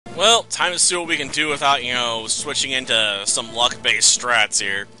Well, time to see what we can do without, you know, switching into some luck-based strats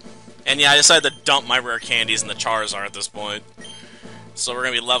here. And yeah, I decided to dump my rare candies in the Charizard at this point. So we're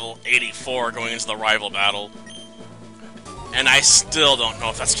going to be level 84 going into the rival battle. And I still don't know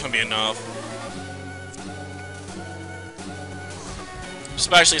if that's going to be enough.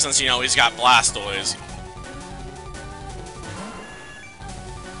 Especially since, you know, he's got Blastoise.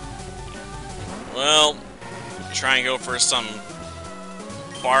 Well, try and go for some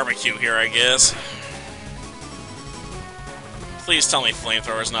barbecue here, I guess. Please tell me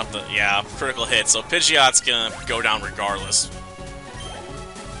Flamethrower's enough to... Yeah, critical hit, so Pidgeot's gonna go down regardless.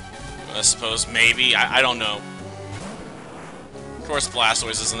 I suppose, maybe? I don't know. Of course,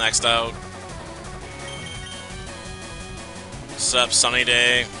 Blastoise is the next out. Sup, sunny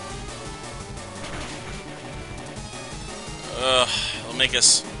day. It'll make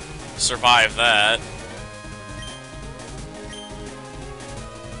us survive that.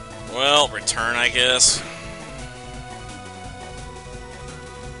 Well, return, I guess.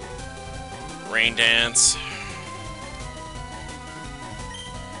 Rain Dance.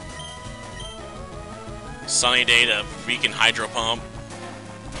 Sunny day to weaken Hydro Pump.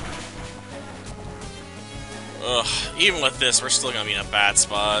 Ugh, even with this, we're still gonna be in a bad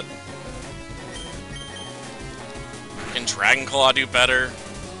spot. Can Dragon Claw do better?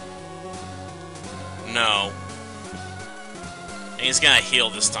 No. And he's gonna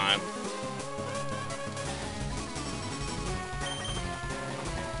heal this time.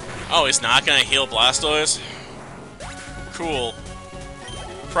 Oh, he's not gonna heal Blastoise? Cool.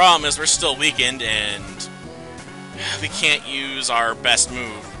 Problem is, we're still weakened, and we can't use our best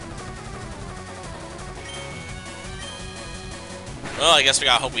move. Well, I guess we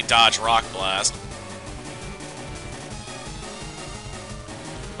gotta hope we dodge Rock Blast.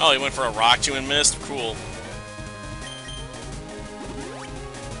 Oh, he went for a Rock Tomb and missed? Cool.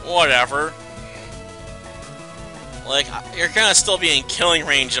 Whatever. Like, you're gonna still be in killing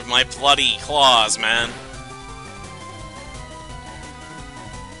range of my bloody claws, man.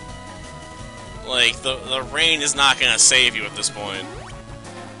 Like, the rain is not gonna save you at this point.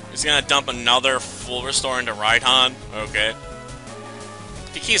 He's gonna dump another full restore into Rhydon? Okay.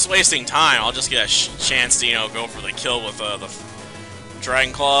 If he keeps wasting time, I'll just get a chance to, you know, go for the kill with the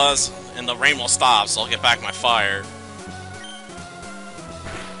Dragon Claws, and the rain will stop, so I'll get back my fire.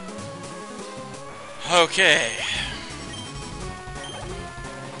 Okay.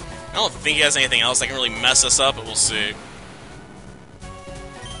 I don't think he has anything else that can really mess us up, but we'll see.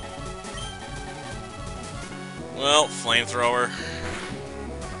 Well, Flamethrower.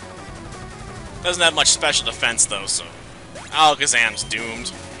 Doesn't have much special defense, though, so Alakazam's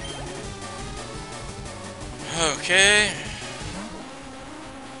doomed. Okay.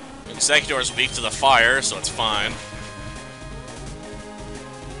 Executor's weak to the fire, so it's fine.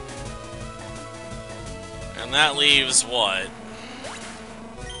 And that leaves what?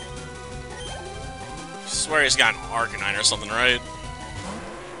 I swear he's got an Arcanine or something, right?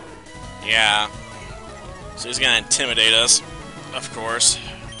 Yeah. So he's gonna intimidate us, of course.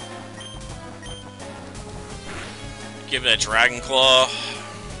 Give it a Dragon Claw.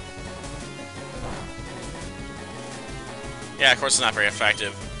 Yeah, of course it's not very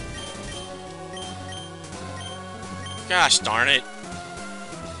effective. Gosh darn it.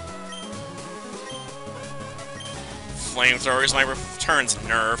 Flamethrowers, my return's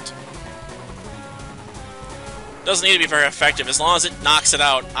nerfed. Doesn't need to be very effective. As long as it knocks it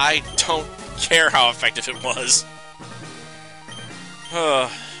out, I don't care how effective it was.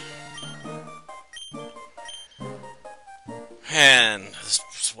 Man, this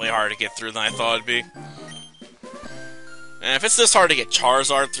is way harder to get through than I thought it'd be. And if it's this hard to get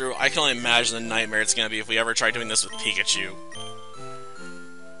Charizard through, I can only imagine the nightmare it's gonna be if we ever try doing this with Pikachu.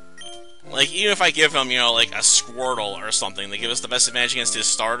 Like, even if I give him, you know, like a Squirtle or something that give us the best advantage against his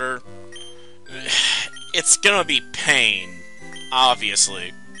starter, it's gonna be pain,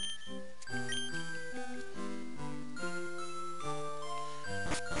 obviously.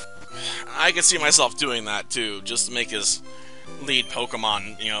 I could see myself doing that too, just to make his lead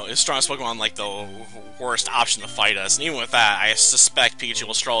Pokemon, you know, his strongest Pokemon, like the worst option to fight us. And even with that, I suspect Pikachu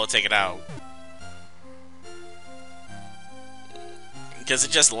will struggle to take it out. Because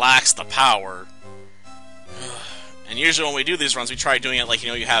it just lacks the power. And usually when we do these runs, we try doing it like, you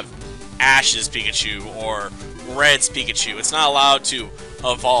know, you have Ash's Pikachu or Red's Pikachu. It's not allowed to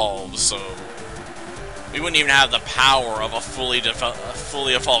evolve, so we wouldn't even have the power of a fully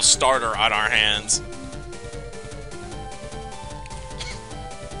evolved starter on our hands.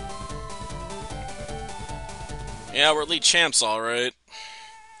 Yeah, we're elite champs, alright.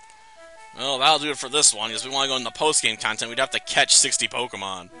 Well, that'll do it for this one, because we want to go into post-game content, we'd have to catch 60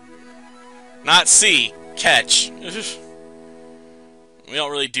 Pokemon. Not C, catch. We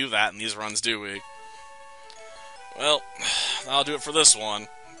don't really do that in these runs, do we? Well, that'll do it for this one.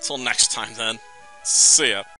 Until next time, then. See ya.